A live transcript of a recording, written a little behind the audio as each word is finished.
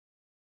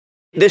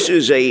This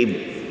is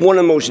one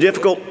of the most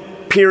difficult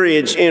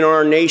periods in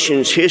our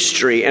nation's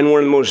history and one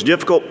of the most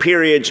difficult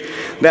periods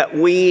that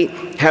we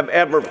have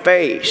ever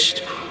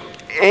faced.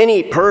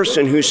 Any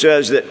person who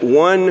says that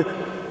one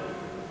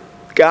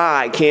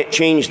guy can't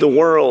change the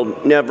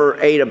world never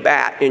ate a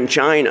bat in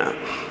China.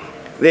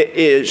 That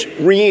is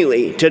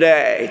really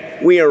today.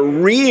 We are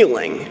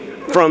reeling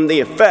from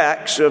the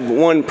effects of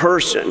one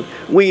person.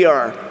 We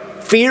are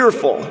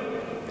fearful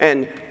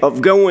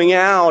of going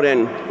out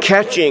and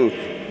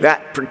catching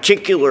that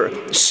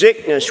particular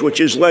sickness which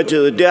has led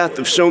to the death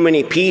of so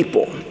many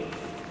people.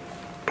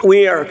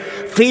 We are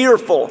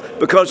fearful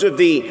because of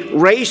the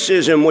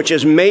racism which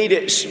has made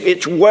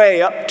its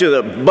way up to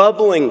the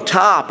bubbling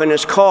top and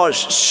has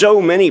caused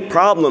so many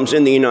problems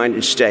in the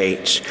United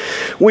States.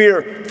 We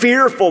are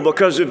fearful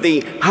because of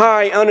the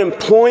high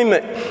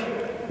unemployment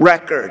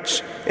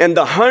records and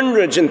the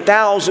hundreds and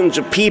thousands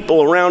of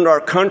people around our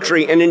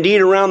country and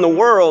indeed around the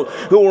world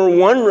who are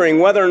wondering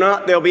whether or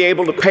not they'll be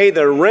able to pay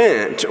their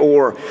rent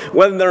or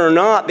whether or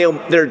not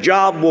their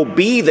job will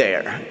be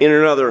there in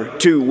another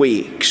 2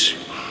 weeks.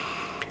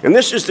 And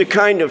this is the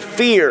kind of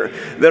fear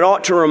that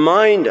ought to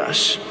remind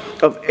us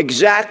of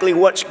exactly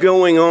what's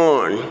going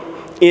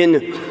on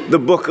in the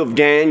book of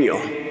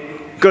Daniel.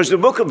 Because the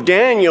book of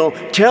Daniel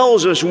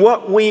tells us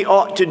what we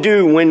ought to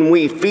do when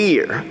we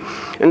fear.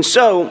 And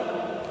so,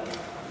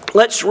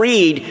 let's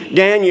read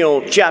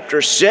Daniel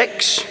chapter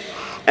 6,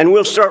 and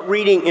we'll start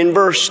reading in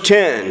verse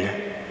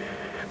 10.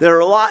 There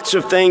are lots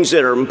of things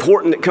that are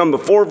important that come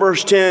before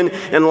verse 10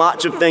 and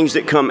lots of things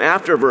that come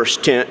after verse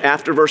 10,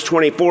 after verse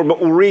 24,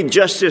 but we'll read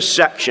just this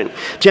section,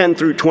 10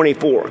 through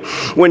 24.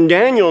 When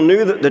Daniel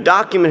knew that the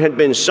document had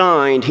been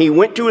signed, he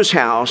went to his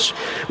house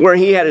where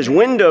he had his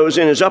windows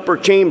in his upper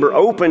chamber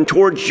open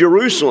towards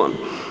Jerusalem.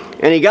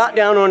 And he got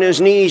down on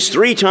his knees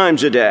 3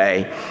 times a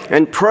day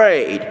and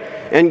prayed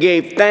and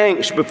gave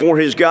thanks before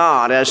his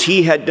God as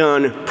he had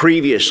done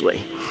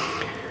previously.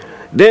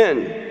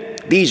 Then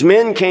these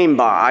men came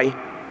by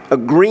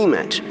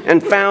agreement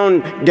and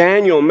found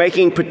Daniel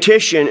making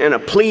petition and a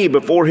plea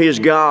before his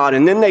God.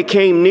 And then they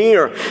came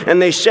near and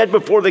they said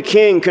before the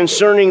king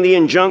concerning the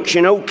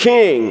injunction, "O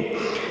king,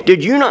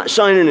 did you not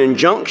sign an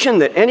injunction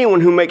that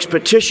anyone who makes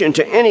petition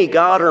to any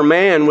god or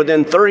man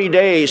within 30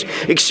 days,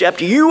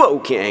 except you, O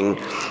king,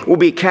 will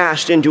be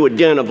cast into a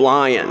den of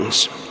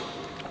lions?"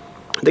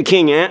 The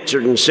king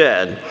answered and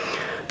said,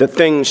 "The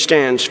thing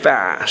stands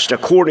fast,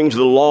 according to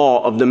the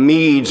law of the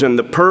Medes and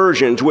the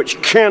Persians,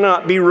 which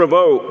cannot be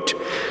revoked."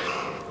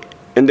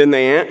 And then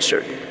they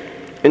answered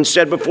and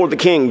said before the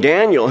king,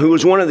 "Daniel, who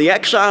is one of the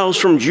exiles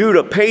from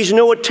Judah, pays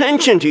no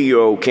attention to you,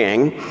 O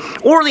king,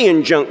 or the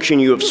injunction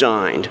you have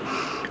signed,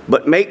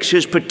 but makes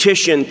his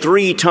petition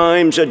 3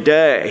 times a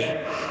day."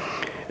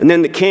 And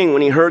then the king,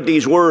 when he heard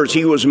these words,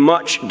 he was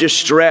much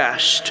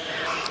distressed.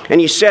 And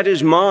he set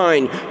his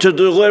mind to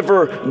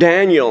deliver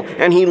Daniel,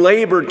 and he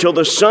labored till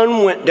the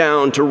sun went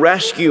down to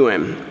rescue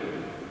him.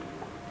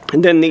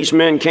 And then these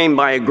men came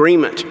by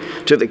agreement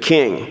to the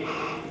king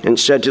and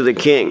said to the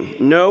king,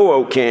 "Know,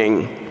 O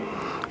king,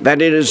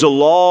 that it is the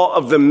law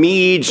of the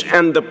Medes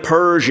and the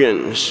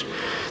Persians,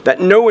 that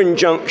no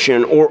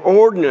injunction or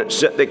ordinance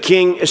that the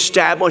king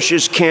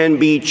establishes can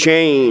be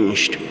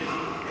changed."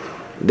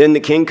 Then the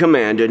king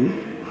commanded,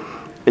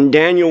 and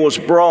Daniel was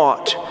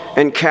brought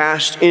and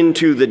cast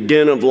into the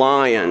den of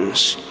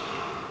lions.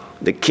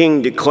 The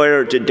king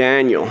declared to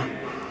Daniel,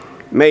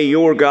 "May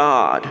your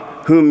God,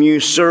 whom you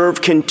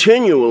serve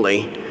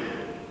continually,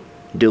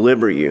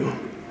 deliver you."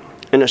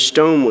 And a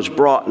stone was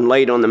brought and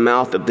laid on the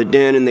mouth of the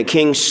den, and the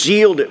king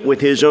sealed it with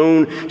his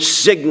own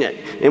signet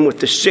and with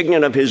the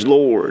signet of his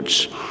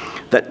lords,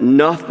 that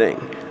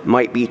nothing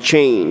might be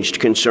changed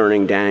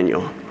concerning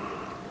Daniel.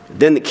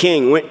 Then the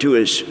king went to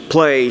his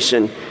place,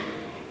 and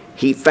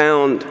he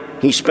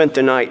spent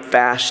the night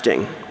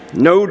fasting.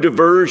 No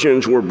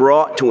diversions were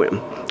brought to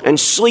him, and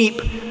sleep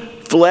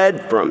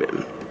fled from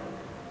him.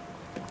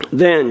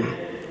 Then,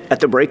 at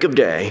the break of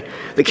day,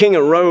 the king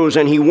arose,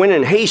 and he went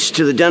in haste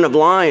to the den of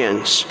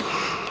lions.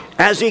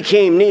 As he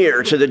came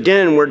near to the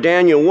den where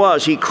Daniel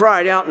was, he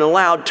cried out in a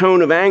loud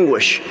tone of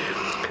anguish.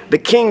 The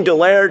king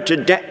declared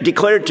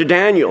to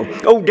Daniel,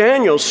 "O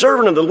Daniel,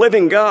 servant of the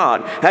living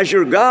God, has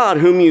your God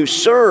whom you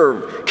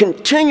serve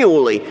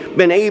continually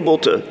been able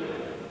to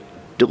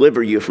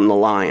deliver you from the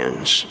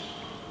lions?"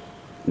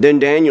 Then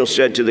Daniel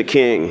said to the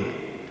king,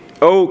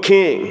 "O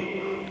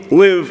king,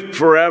 live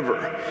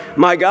forever.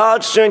 My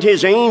God sent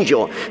his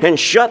angel and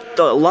shut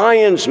the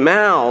lions'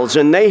 mouths,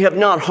 and they have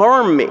not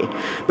harmed me,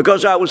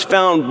 because I was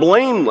found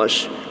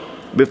blameless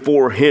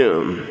before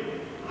him.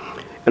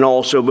 And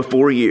also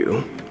before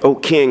you, O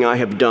king, I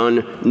have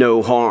done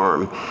no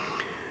harm."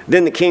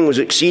 Then the king was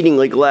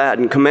exceedingly glad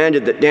and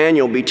commanded that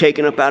Daniel be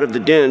taken up out of the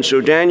den. So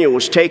Daniel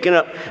was taken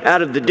up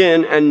out of the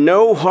den, and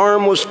no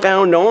harm was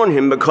found on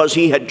him because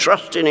he had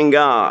trusted in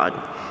God.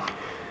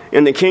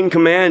 And the king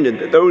commanded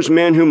that those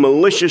men who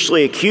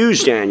maliciously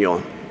accused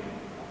Daniel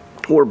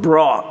were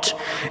brought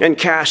and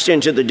cast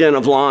into the den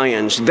of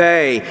lions,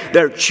 they,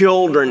 their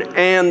children,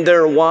 and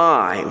their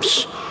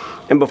wives.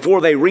 And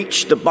before they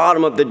reached the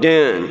bottom of the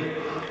den,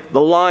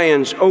 the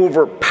lions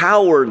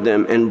overpowered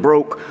them and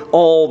broke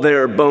all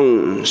their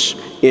bones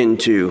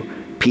into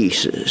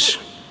pieces.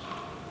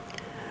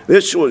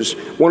 This was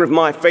one of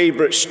my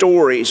favorite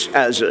stories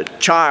as a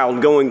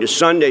child going to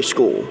Sunday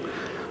school.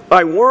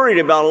 I worried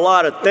about a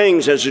lot of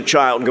things as a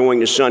child going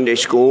to Sunday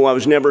school. I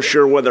was never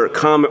sure whether a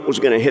comet was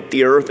going to hit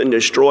the earth and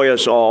destroy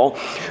us all.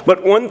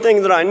 But one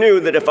thing that I knew,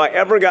 that if I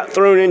ever got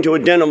thrown into a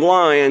den of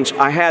lions,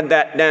 I had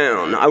that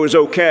down. I was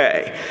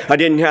okay. I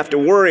didn't have to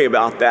worry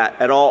about that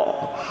at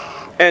all.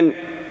 And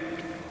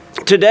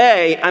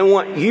today, I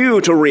want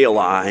you to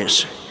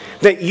realize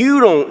that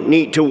you don't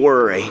need to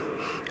worry.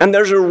 And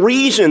there's a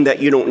reason that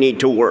you don't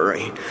need to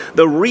worry.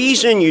 The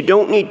reason you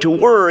don't need to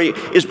worry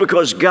is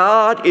because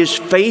God is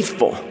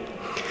faithful.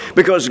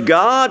 Because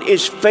God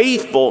is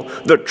faithful,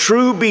 the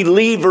true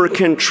believer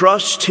can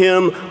trust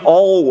Him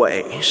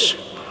always.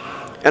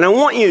 And I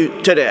want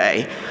you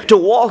today to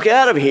walk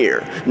out of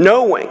here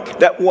knowing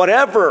that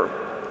whatever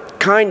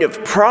kind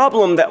of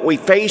problem that we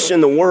face in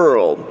the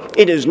world,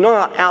 it is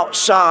not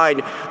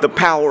outside the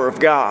power of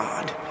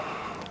God.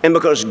 And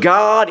because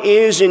God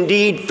is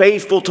indeed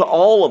faithful to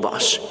all of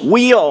us,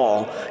 we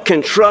all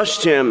can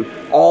trust Him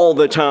all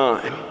the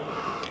time.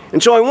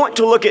 And so I want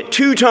to look at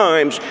 2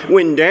 times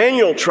when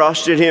Daniel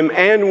trusted Him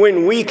and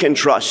when we can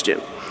trust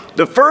Him.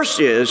 The first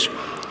is,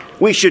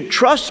 we should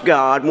trust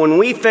God when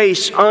we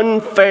face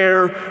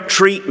unfair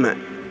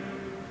treatment.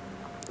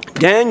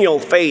 Daniel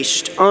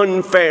faced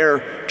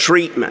unfair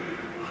treatment.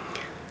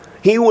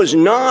 He was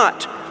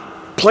not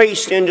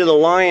placed into the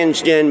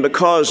lion's den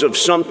because of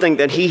something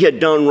that he had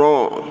done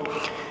wrong.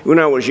 When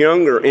I was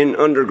younger, in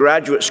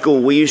undergraduate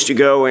school, we used to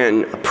go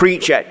and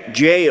preach at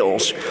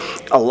jails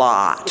a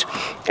lot.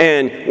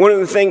 And one of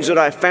the things that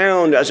I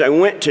found as I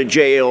went to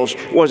jails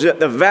was that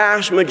the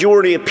vast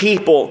majority of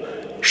people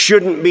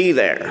shouldn't be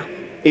there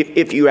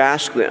if you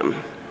ask them.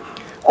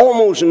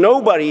 Almost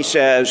nobody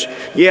says,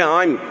 yeah,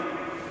 I'm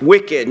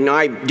wicked and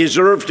I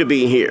deserve to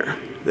be here.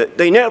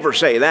 They never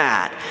say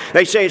that.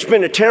 They say it's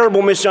been a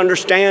terrible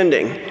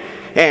misunderstanding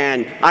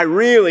and I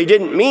really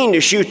didn't mean to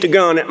shoot the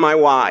gun at my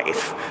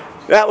wife.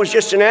 That was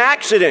just an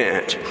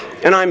accident,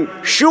 and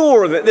I'm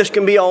sure that this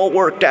can be all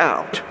worked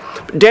out.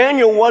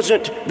 Daniel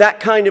wasn't that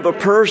kind of a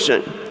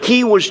person.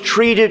 He was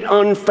treated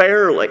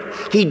unfairly.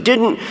 He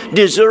didn't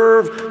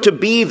deserve to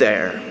be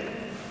there.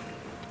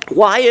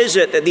 Why is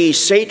it that these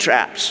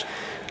satraps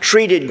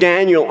treated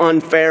Daniel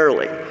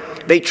unfairly?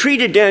 They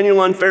treated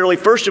Daniel unfairly,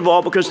 first of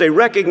all, because they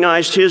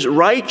recognized his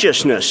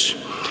righteousness.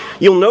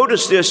 You'll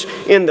notice this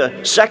in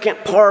the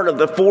second part of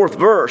the 4th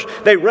verse.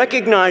 They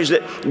recognized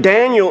that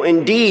Daniel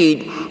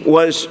indeed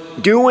was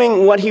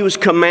doing what he was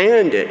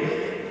commanded.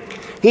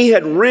 He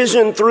had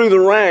risen through the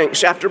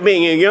ranks after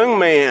being a young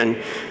man,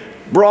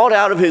 brought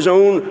out of his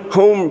own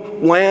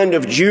homeland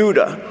of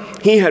Judah.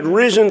 He had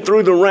risen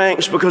through the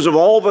ranks because of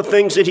all the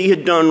things that he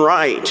had done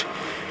right,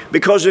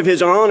 because of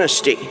his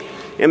honesty,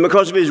 and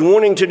because of his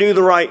wanting to do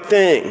the right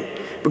thing,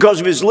 because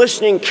of his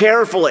listening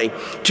carefully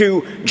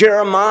to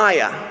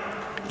Jeremiah,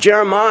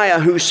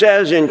 who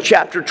says in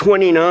chapter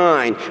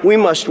 29, we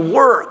must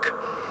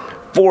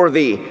work for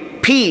the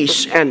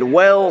peace and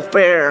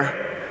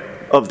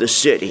welfare of the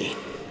city.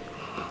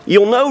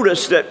 You'll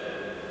notice that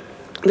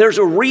there's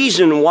a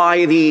reason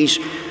why these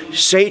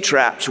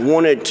satraps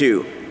wanted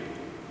to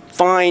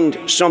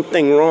find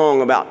something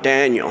wrong about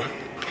Daniel.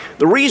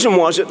 The reason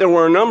was that there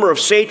were a number of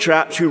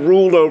satraps who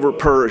ruled over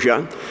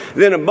Persia.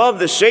 Then above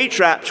the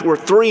satraps were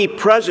 3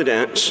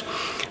 presidents.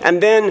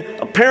 And then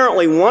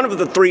apparently one of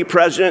the 3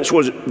 presidents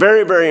was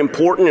very, very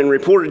important and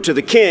reported to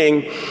the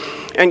king.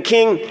 And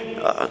King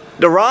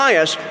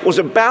Darius was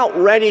about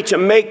ready to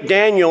make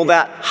Daniel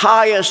that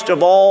highest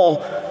of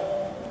all,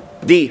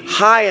 the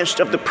highest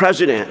of the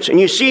presidents.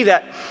 And you see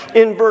that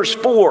in verse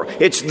 4.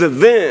 It's the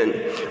then.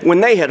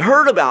 When they had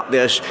heard about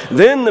this,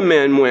 then the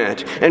men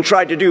went and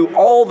tried to do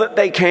all that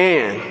they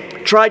can.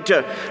 Tried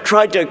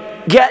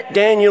to get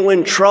Daniel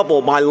in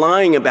trouble by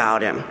lying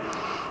about him.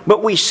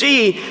 But we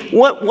see,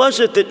 what was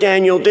it that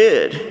Daniel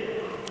did?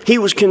 He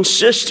was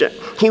consistent.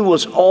 He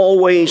was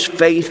always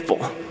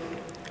faithful.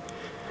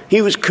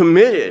 He was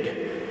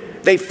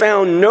committed. They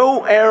found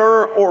no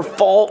error or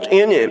fault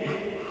in him.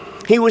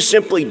 He was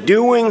simply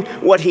doing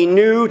what he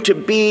knew to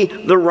be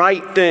the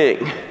right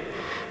thing.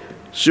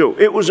 So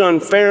it was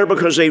unfair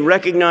because they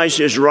recognized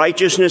his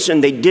righteousness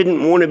and they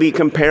didn't want to be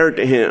compared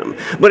to him.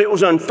 But it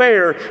was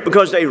unfair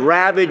because they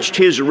ravaged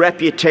his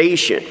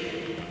reputation.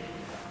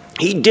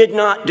 He did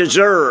not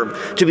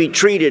deserve to be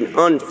treated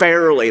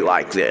unfairly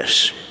like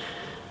this.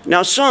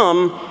 Now,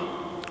 some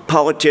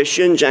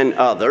politicians and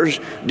others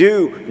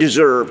do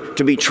deserve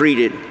to be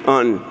treated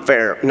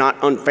not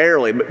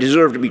unfairly, but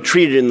deserve to be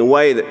treated in the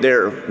way that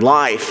their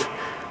life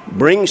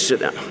brings to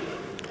them.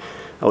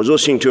 I was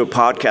listening to a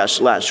podcast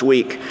last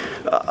week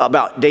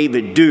about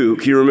David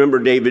Duke. You remember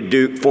David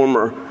Duke,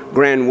 former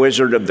Grand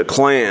Wizard of the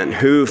Klan,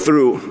 who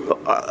through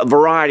a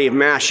variety of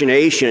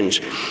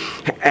machinations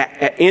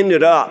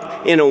ended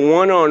up in a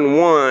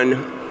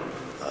one-on-one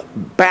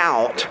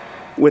bout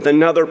with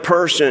another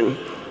person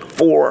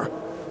for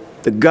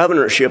the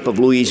governorship of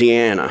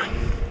Louisiana.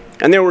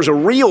 And there was a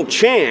real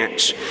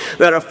chance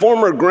that a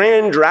former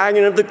Grand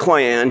Dragon of the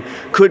Klan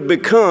could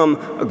become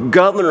a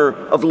governor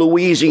of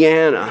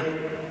Louisiana.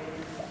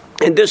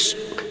 And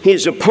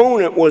his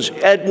opponent was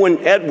Edwin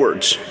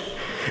Edwards.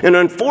 And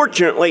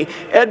unfortunately,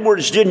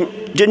 Edwards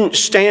didn't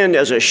stand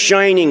as a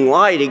shining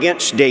light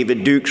against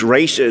David Duke's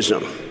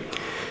racism.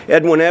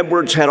 Edwin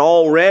Edwards had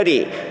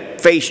already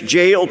faced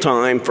jail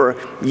time for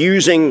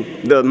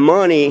using the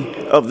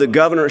money of the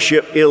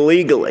governorship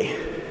illegally.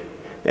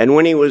 And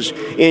when he was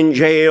in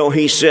jail,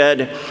 he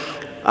said,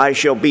 "I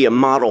shall be a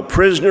model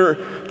prisoner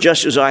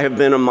just as I have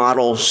been a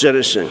model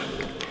citizen."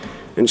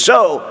 And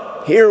so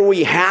here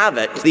we have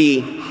it,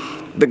 the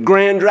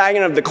Grand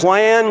Dragon of the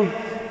Klan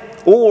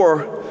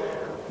or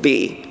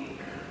the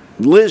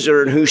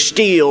lizard who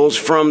steals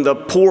from the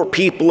poor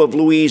people of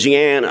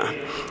Louisiana.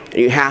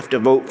 You have to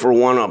vote for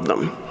one of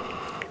them.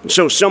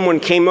 So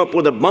someone came up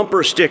with a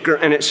bumper sticker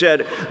and it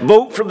said,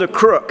 "Vote for the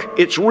crook.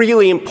 It's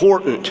really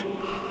important."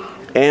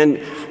 And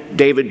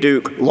David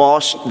Duke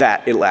lost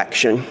that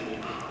election.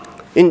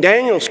 In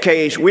Daniel's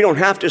case, we don't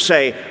have to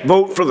say,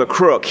 "Vote for the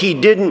crook." He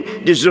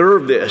didn't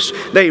deserve this.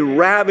 They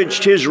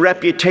ravaged his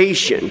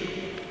reputation.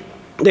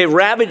 They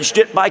ravaged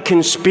it by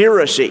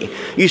conspiracy.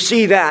 You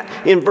see that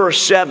in verse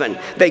 7.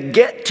 They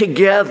get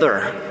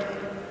together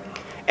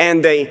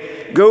and they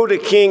go to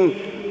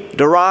King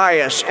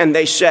Darius and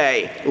they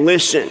say,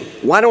 "Listen,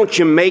 why don't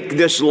you make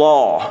this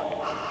law?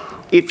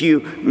 If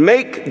you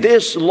make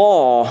this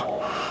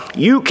law,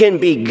 you can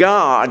be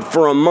God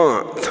for a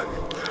month.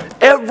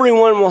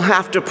 Everyone will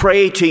have to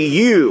pray to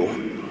you."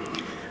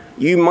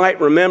 You might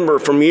remember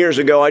from years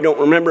ago, I don't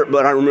remember it,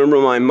 but I remember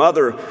my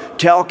mother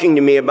talking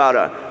to me about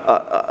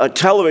a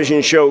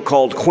television show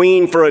called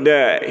Queen for a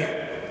Day.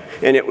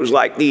 And it was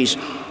like these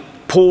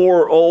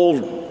poor,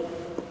 old,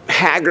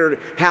 haggard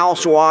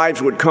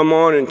housewives would come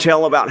on and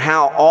tell about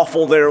how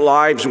awful their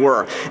lives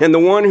were. And the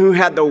one who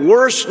had the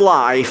worst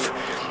life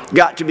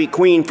got to be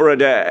queen for a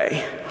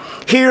day.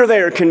 Here they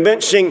are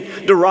convincing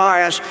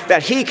Darius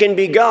that he can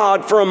be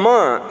God for a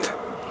month.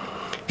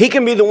 He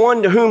can be the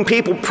one to whom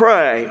people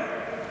pray.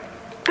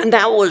 And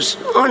that was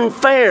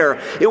unfair.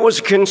 It was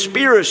a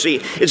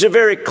conspiracy. It's a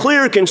very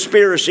clear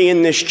conspiracy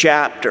in this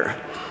chapter.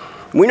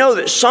 We know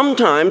that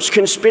sometimes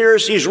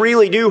conspiracies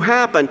really do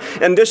happen.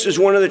 And this is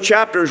one of the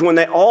chapters when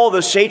all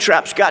the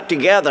satraps got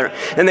together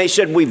and they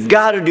said, "We've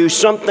got to do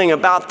something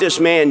about this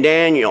man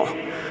Daniel.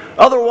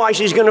 Otherwise,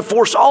 he's going to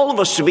force all of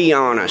us to be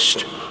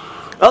honest.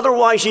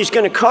 Otherwise, he's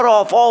going to cut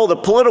off all the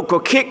political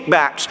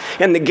kickbacks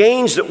and the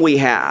gains that we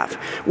have.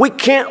 We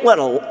can't let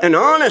an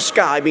honest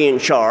guy be in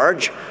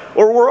charge,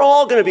 or we're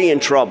all going to be in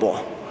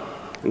trouble."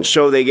 And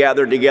so they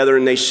gathered together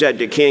and they said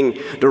to King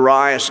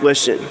Darius,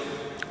 "Listen,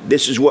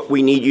 this is what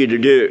we need you to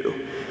do.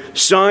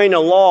 Sign a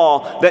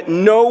law that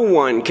no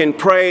one can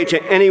pray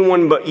to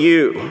anyone but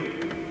you."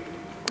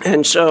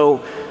 And so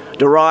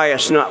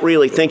Darius, not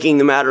really thinking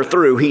the matter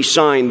through, he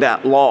signed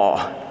that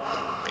law.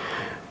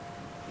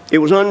 It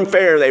was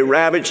unfair. They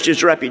ravaged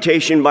his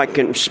reputation by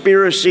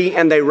conspiracy,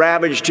 and they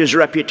ravaged his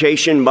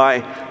reputation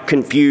by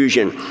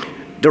confusion.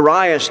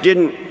 Darius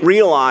didn't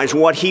realize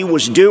what he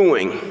was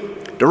doing.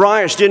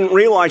 Darius didn't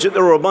realize that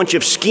there were a bunch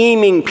of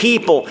scheming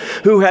people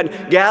who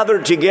had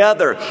gathered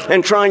together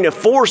and trying to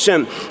force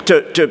him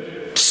to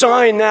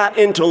sign that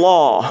into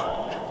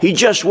law. He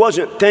just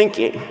wasn't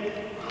thinking.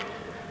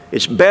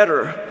 It's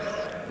better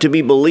to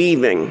be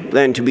believing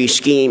than to be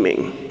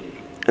scheming.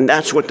 And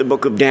that's what the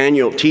book of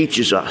Daniel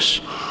teaches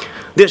us.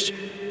 This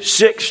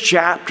 6th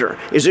chapter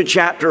is a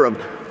chapter of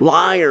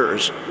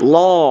liars,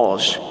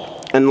 laws,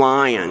 and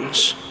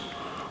lions.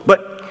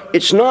 But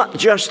it's not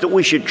just that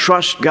we should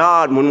trust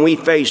God when we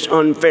face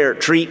unfair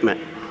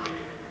treatment.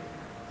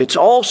 It's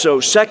also,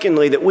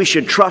 secondly, that we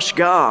should trust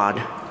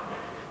God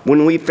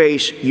when we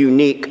face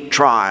unique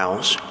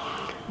trials.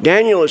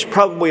 Daniel is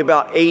probably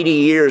about 80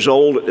 years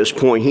old at this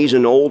point. He's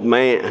an old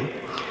man.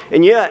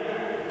 And yet,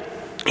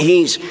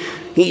 he's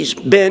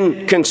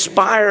been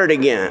conspired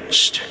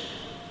against.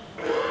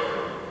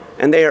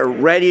 And they are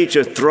ready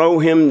to throw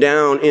him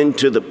down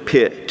into the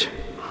pit.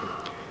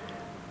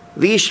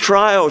 These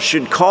trials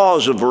should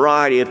cause a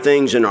variety of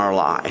things in our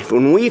life.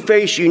 When we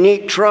face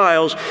unique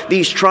trials,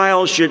 these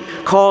trials should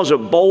cause a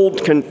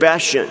bold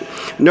confession.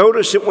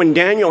 Notice that when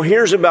Daniel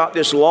hears about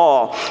this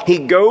law, he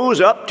goes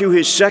up to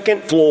his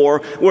 2nd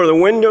floor where the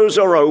windows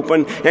are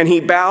open, and he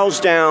bows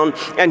down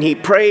and he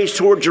prays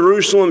toward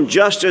Jerusalem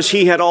just as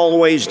he had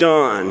always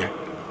done.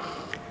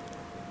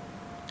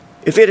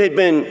 If it had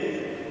been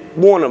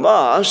one of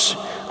us,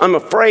 I'm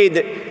afraid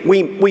that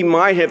we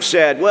might have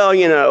said, "Well,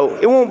 you know,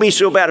 it won't be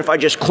so bad if I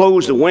just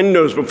close the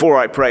windows before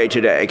I pray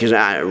today, because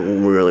I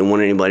don't really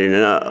want anybody to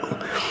know."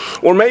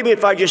 Or maybe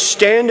if I just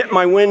stand at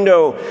my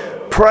window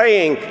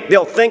praying,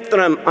 they'll think that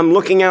I'm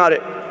looking out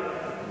at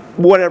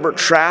whatever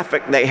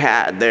traffic they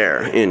had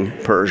there in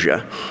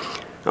Persia.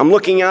 I'm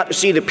looking out to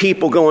see the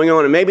people going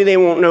on, and maybe they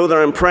won't know that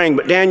I'm praying,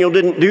 but Daniel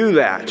didn't do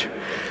that.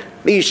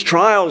 These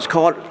trials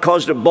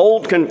caused a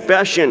bold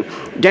confession.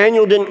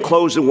 Daniel didn't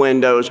close the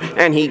windows,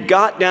 and he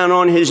got down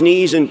on his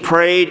knees and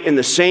prayed in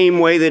the same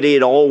way that he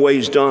had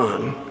always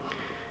done.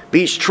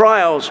 These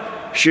trials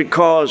should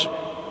cause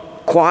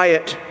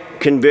quiet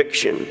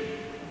conviction.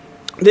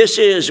 This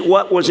is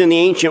what was in the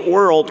ancient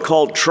world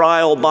called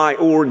trial by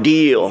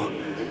ordeal.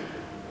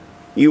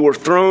 You were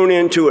thrown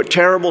into a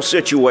terrible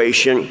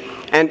situation,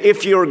 and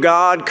if your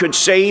God could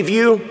save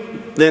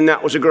you, then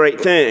that was a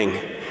great thing.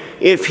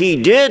 If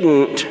he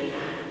didn't,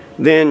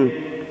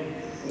 then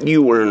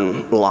you were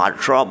in a lot of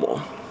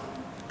trouble.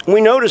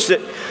 We notice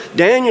that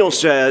Daniel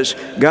says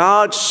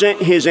God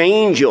sent his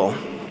angel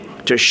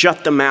to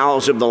shut the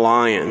mouths of the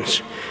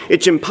lions.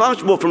 It's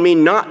impossible for me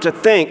not to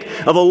think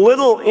of a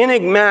little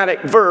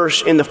enigmatic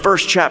verse in the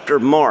first chapter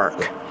of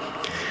Mark.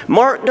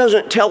 Mark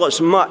doesn't tell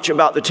us much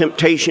about the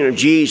temptation of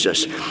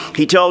Jesus.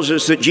 He tells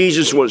us that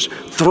Jesus was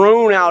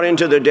thrown out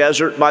into the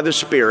desert by the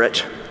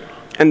Spirit,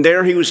 and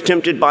there he was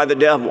tempted by the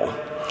devil.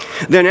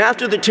 Then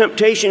after the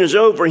temptation is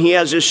over, he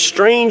has this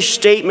strange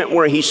statement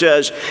where he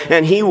says,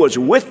 and he was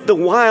with the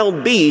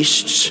wild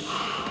beasts,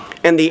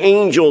 and the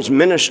angels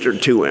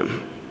ministered to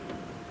him.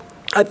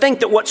 I think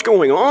that what's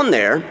going on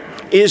there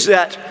is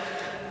that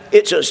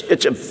it's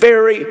a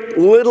very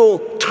little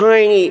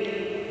tiny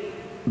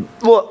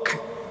look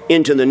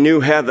into the new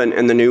heaven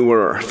and the new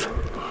earth.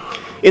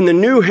 In the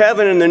new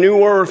heaven and the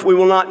new earth, we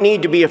will not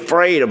need to be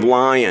afraid of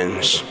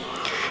lions.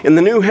 In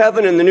the new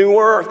heaven and the new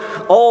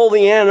earth, all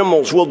the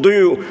animals will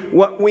do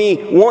what we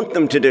want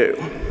them to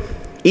do.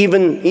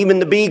 Even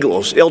the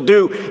beagles, they'll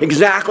do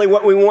exactly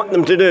what we want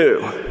them to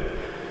do.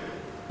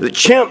 The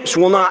chimps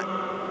will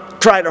not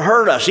try to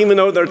hurt us, even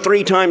though they're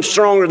 3 times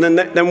stronger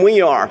than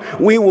we are.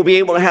 We will be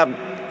able to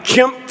have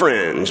chimp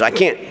friends. I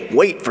can't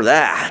wait for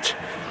that.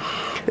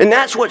 And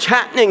that's what's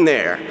happening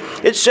there.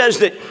 It says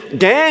that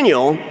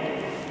Daniel,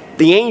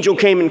 the angel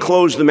came and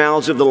closed the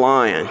mouths of the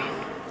lion.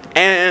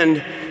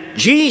 And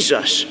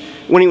Jesus,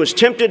 when he was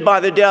tempted by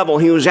the devil,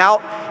 he was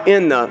out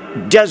in the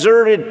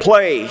deserted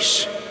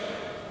place.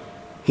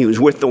 He was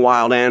with the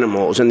wild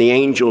animals, and the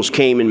angels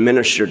came and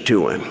ministered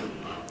to him.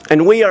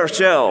 And we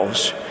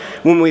ourselves,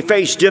 when we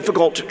face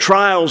difficult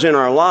trials in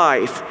our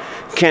life,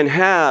 can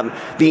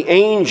have the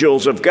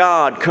angels of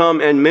God come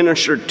and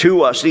minister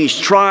to us. These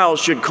trials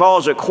should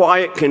cause a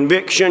quiet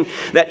conviction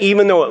that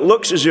even though it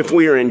looks as if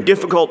we are in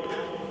difficult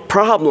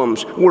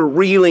problems, we're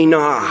really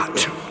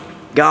not.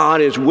 God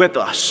is with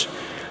us.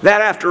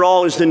 That, after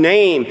all, is the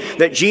name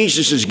that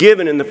Jesus is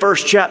given in the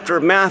first chapter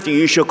of Matthew.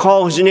 You shall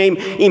call his name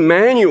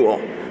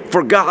Emmanuel,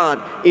 for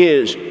God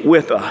is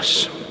with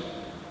us.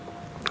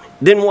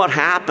 Then what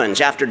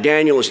happens after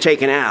Daniel is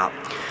taken out?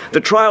 The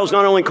trials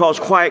not only cause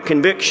quiet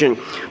conviction,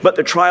 but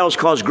the trials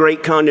cause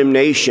great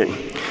condemnation.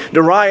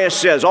 Darius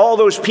says, all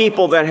those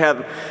people that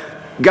have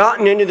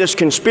gotten into this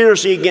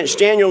conspiracy against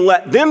Daniel,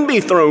 let them be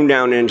thrown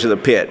down into the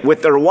pit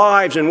with their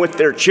wives and with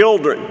their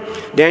children.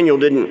 Daniel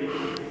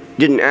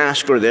didn't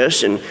ask for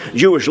this, and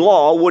Jewish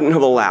law wouldn't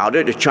have allowed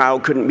it. A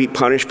child couldn't be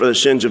punished for the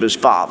sins of his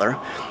father.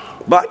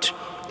 But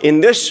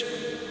in this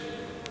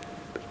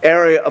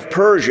area of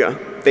Persia,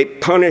 they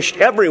punished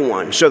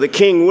everyone, so the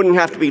king wouldn't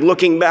have to be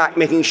looking back,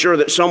 making sure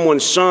that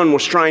someone's son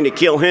was trying to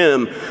kill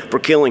him for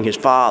killing his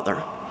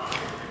father.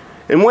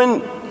 And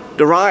when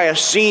Darius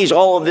sees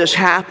all of this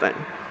happen,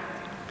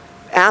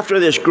 after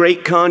this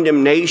great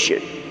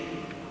condemnation,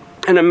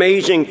 an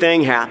amazing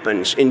thing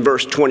happens in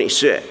verse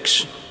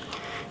 26.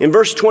 In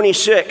verse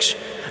 26,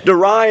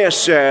 Darius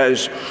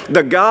says,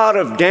 the God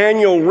of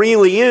Daniel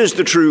really is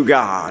the true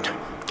God.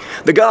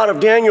 The God of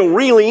Daniel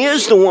really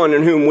is the one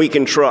in whom we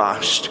can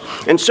trust.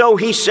 And so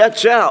he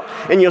sets out,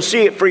 and you'll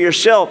see it for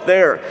yourself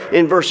there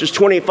in verses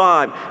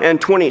 25 and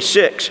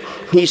 26.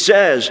 He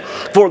says,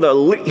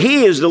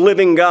 he is the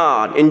living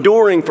God,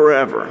 enduring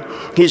forever.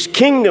 His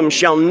kingdom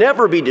shall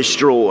never be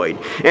destroyed,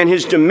 and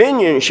his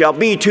dominion shall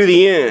be to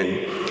the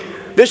end.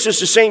 This is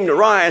the same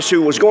Darius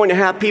who was going to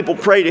have people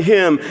pray to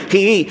him.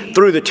 He,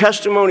 through the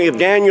testimony of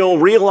Daniel,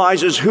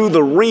 realizes who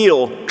the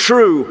real,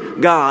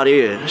 true God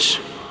is.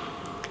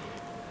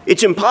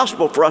 It's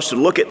impossible for us to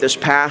look at this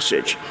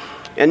passage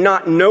and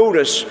not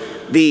notice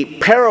the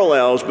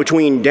parallels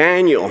between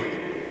Daniel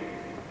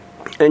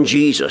and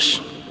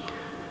Jesus.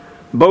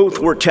 Both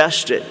were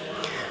tested.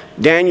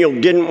 Daniel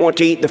didn't want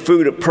to eat the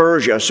food of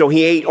Persia, so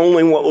he ate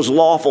only what was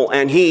lawful,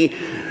 and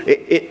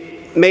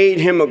it made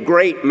him a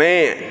great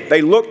man.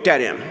 They looked at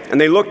him, and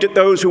they looked at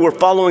those who were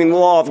following the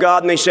law of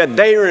God, and they said,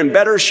 they are in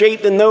better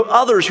shape than those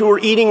others who are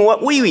eating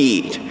what we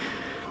eat.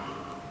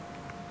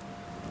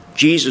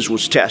 Jesus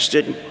was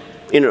tested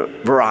in a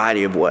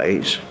variety of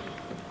ways.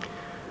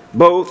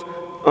 Both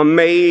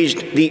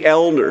amazed the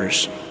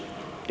elders.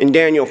 In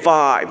Daniel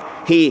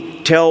 5,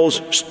 he tells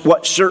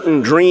what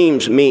certain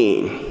dreams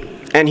mean.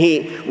 And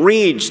he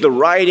reads the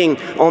writing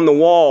on the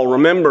wall.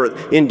 Remember,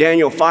 in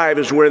Daniel 5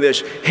 is where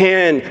this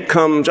hand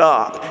comes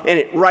up and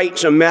it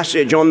writes a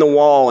message on the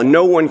wall, and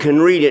no one can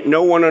read it.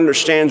 No one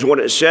understands what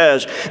it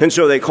says. And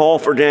so they call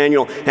for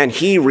Daniel, and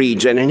he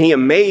reads it, and he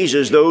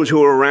amazes those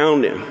who are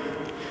around him.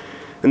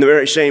 In the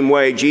very same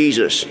way,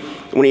 Jesus,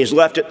 when he is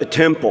left at the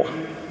temple,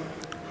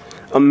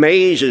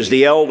 amazes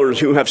the elders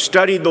who have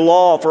studied the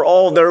law for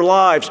all their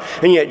lives,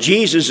 and yet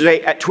Jesus,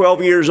 at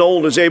 12 years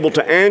old, is able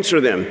to answer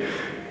them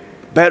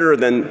better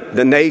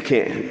than they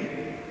can.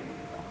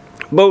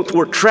 Both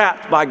were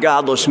trapped by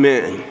godless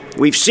men.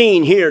 We've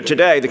seen here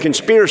today the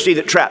conspiracy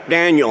that trapped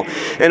Daniel,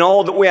 and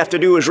all that we have to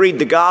do is read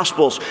the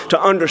Gospels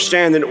to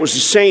understand that it was the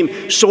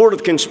same sort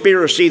of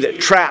conspiracy that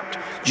trapped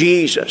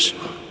Jesus.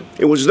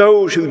 It was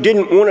those who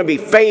didn't want to be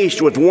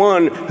faced with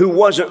one who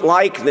wasn't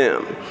like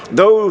them.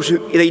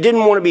 They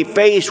didn't want to be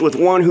faced with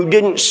one who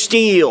didn't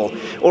steal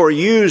or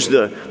use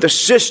the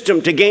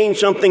system to gain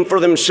something for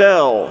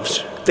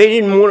themselves. They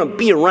didn't want to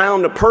be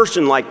around a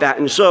person like that,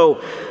 and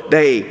so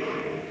they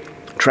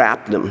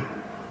trapped them.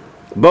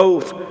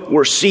 Both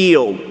were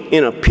sealed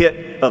in a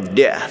pit of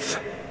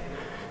death.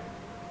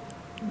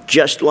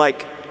 Just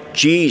like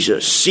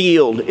Jesus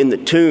sealed in the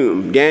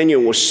tomb,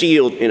 Daniel was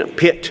sealed in a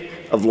pit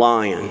of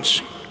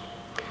lions.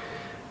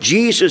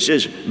 Jesus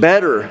is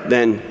better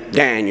than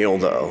Daniel,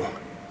 though.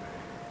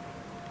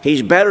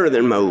 He's better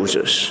than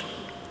Moses.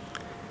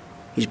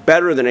 He's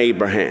better than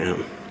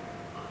Abraham.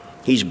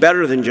 He's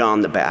better than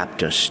John the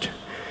Baptist.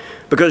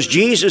 Because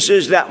Jesus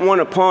is that one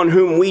upon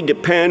whom we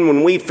depend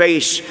when we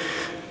face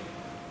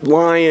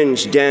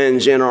lions'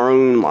 dens in our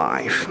own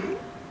life.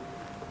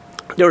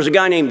 There was a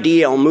guy named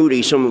D.L.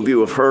 Moody. Some of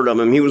you have heard of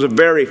him. He was a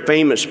very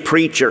famous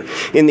preacher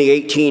in the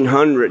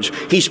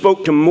 1800s. He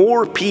spoke to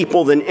more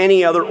people than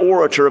any other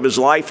orator of his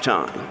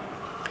lifetime.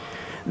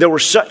 There were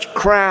such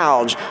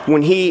crowds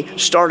when he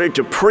started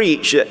to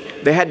preach that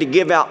they had to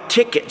give out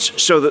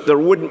tickets so that there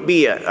wouldn't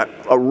be a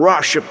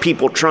rush of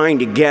people trying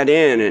to get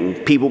in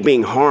and people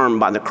being harmed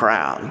by the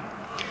crowd.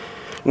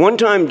 One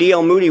time,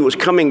 D.L. Moody was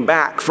coming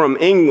back from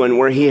England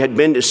where he had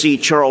been to see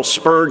Charles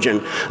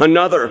Spurgeon,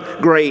 another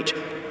great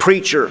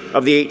preacher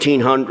of the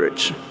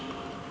 1800s.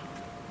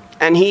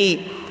 And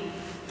he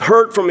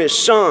heard from his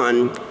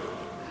son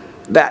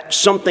that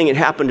something had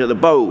happened to the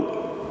boat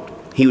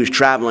he was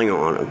traveling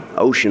on, an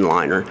ocean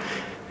liner.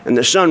 And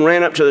the son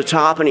ran up to the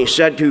top and he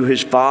said to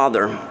his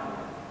father,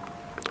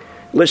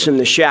 "Listen,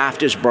 the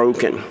shaft is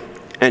broken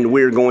and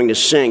we're going to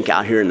sink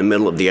out here in the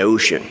middle of the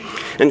ocean."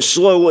 And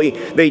slowly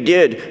they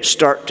did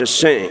start to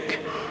sink.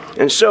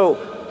 And so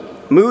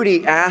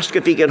Moody asked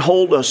if he could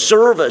hold a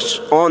service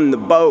on the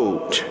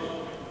boat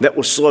that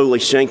was slowly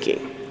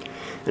sinking.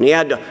 And he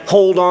had to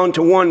hold on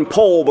to one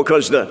pole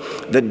because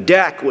the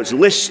deck was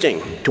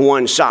listing to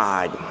one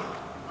side.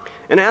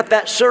 And at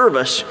that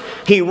service,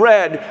 he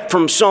read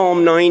from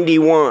Psalm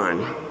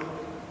 91.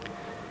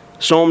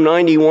 Psalm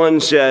 91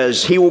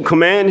 says, "He will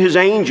command his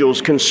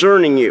angels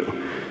concerning you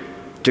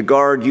to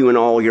guard you in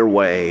all your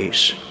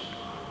ways.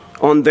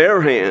 On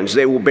their hands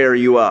they will bear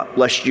you up,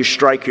 lest you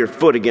strike your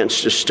foot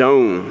against a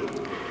stone.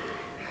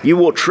 You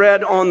will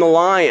tread on the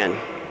lion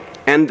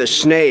and the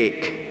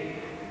snake.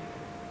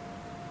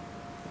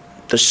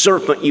 The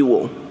serpent you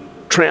will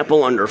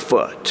trample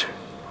underfoot."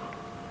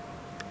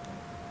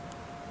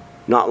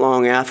 Not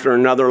long after,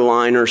 another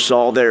liner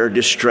saw their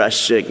distress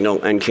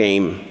signal and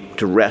came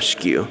to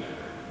rescue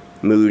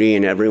Moody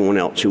and everyone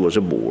else who was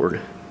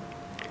aboard.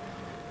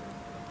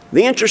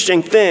 The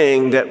interesting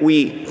thing that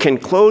we can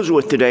close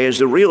with today is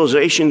the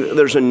realization that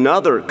there's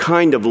another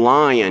kind of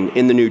lion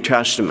in the New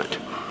Testament.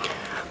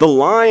 The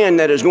lion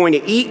that is going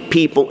to eat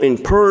people in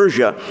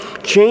Persia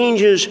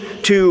changes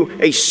to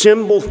a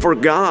symbol for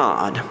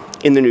God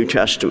in the New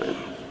Testament.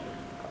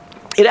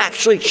 It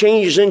actually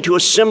changes into a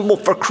symbol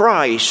for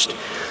Christ.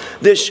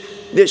 This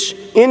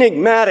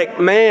enigmatic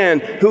man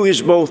who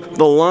is both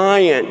the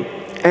lion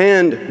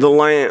and the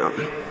lamb.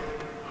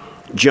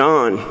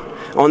 John,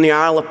 on the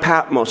Isle of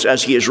Patmos,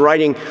 as he is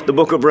writing the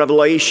book of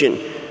Revelation,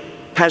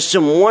 has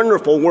some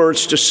wonderful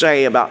words to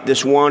say about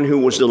this one who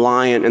was the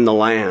lion and the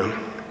lamb.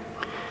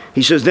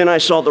 He says, "Then I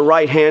saw the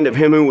right hand of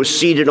him who was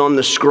seated on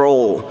the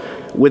scroll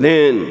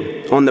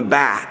within, on the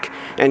back,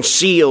 and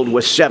sealed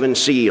with 7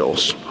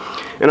 seals.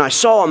 And I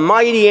saw a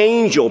mighty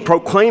angel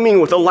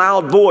proclaiming with a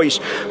loud voice,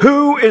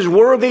 'Who is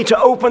worthy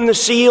to open the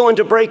seal and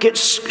to break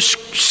its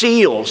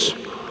seals?'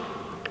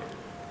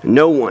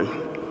 No one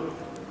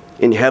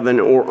in heaven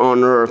or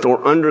on earth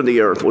or under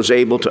the earth was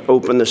able to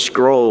open the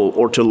scroll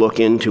or to look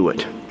into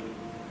it.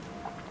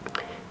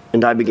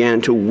 And I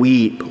began to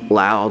weep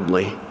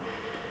loudly,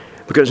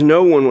 because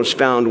no one was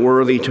found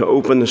worthy to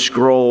open the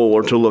scroll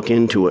or to look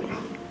into it.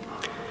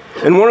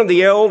 And one of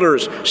the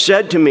elders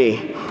said to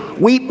me,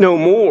 'Weep no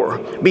more.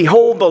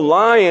 Behold, the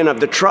Lion of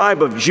the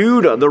tribe of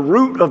Judah, the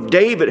Root of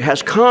David,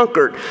 has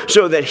conquered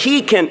so that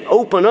he can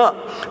open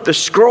up the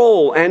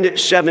scroll and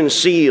its 7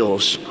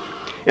 seals.'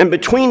 And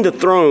between the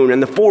throne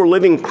and the 4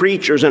 living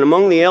creatures and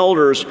among the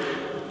elders,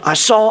 I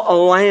saw a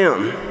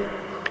lamb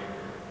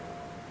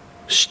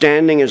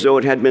standing as though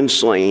it had been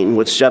slain,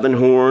 with 7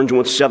 horns and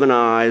with 7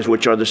 eyes,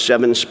 which are the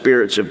 7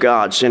 spirits of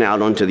God sent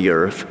out onto the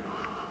earth.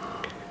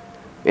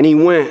 And he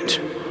went,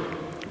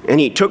 and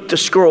he took the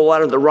scroll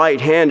out of the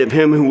right hand of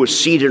him who was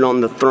seated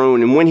on the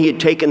throne. And when he had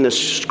taken the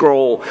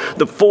scroll,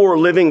 the 4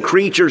 living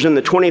creatures and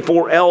the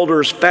 24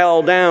 elders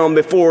fell down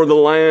before the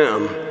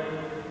Lamb,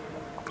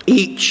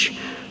 each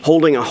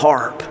holding a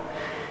harp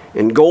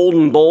and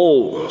golden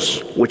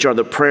bowls, which are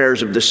the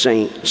prayers of the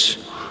saints.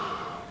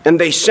 And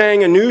they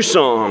sang a new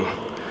song,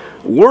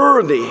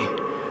 'Worthy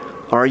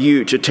are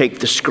you to take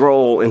the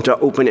scroll and to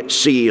open its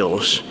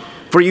seals,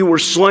 For you were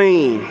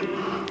slain,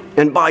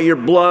 and by your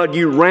blood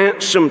you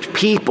ransomed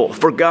people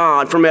for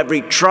God from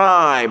every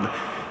tribe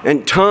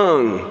and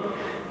tongue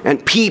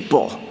and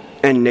people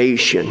and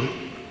nation.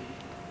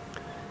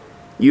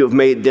 You have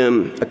made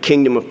them a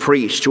kingdom of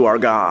priests to our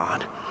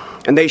God,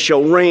 and they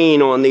shall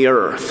reign on the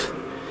earth.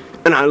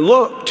 And I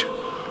looked,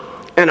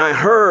 and I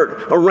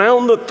heard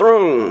around the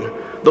throne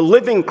the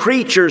living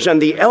creatures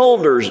and the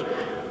elders,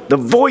 the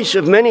voice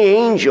of many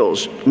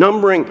angels,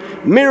 numbering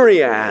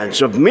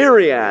myriads of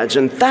myriads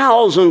and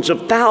thousands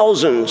of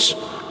thousands,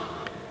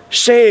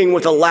 saying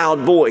with a loud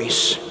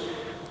voice,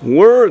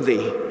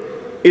 "Worthy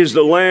is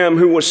the Lamb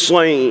who was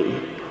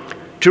slain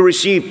to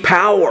receive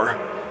power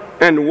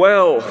and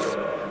wealth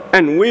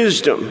and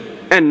wisdom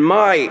and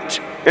might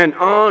and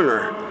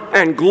honor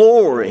and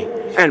glory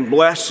and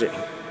blessing."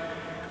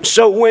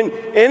 So when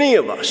any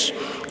of us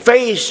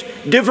face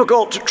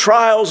difficult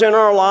trials in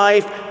our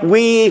life,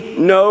 we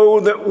know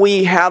that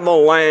we have a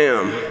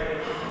Lamb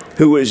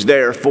who is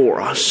there for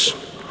us.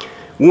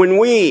 When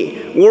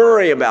we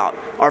worry about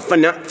our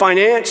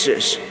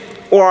finances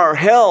or our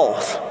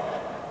health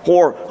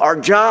or our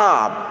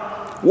job,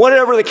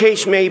 whatever the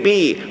case may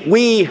be,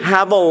 we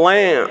have a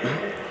Lamb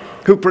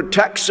who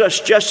protects us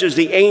just as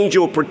the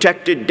angel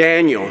protected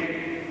Daniel.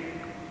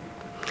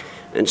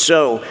 And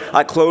so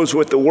I close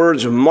with the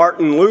words of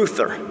Martin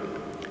Luther.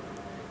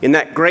 In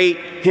that great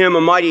hymn,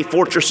 "A Mighty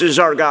Fortress Is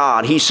Our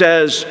God," he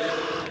says,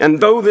 "And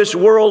though this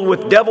world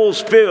with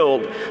devils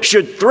filled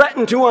should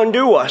threaten to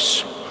undo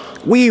us,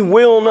 we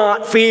will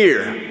not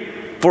fear,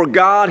 for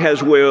God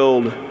has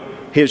willed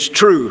His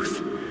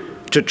truth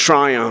to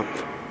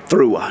triumph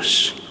through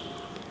us."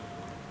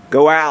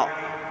 Go out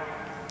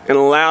and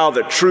allow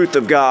the truth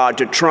of God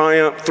to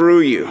triumph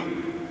through you,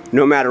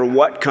 no matter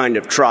what kind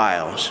of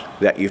trials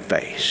that you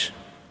face.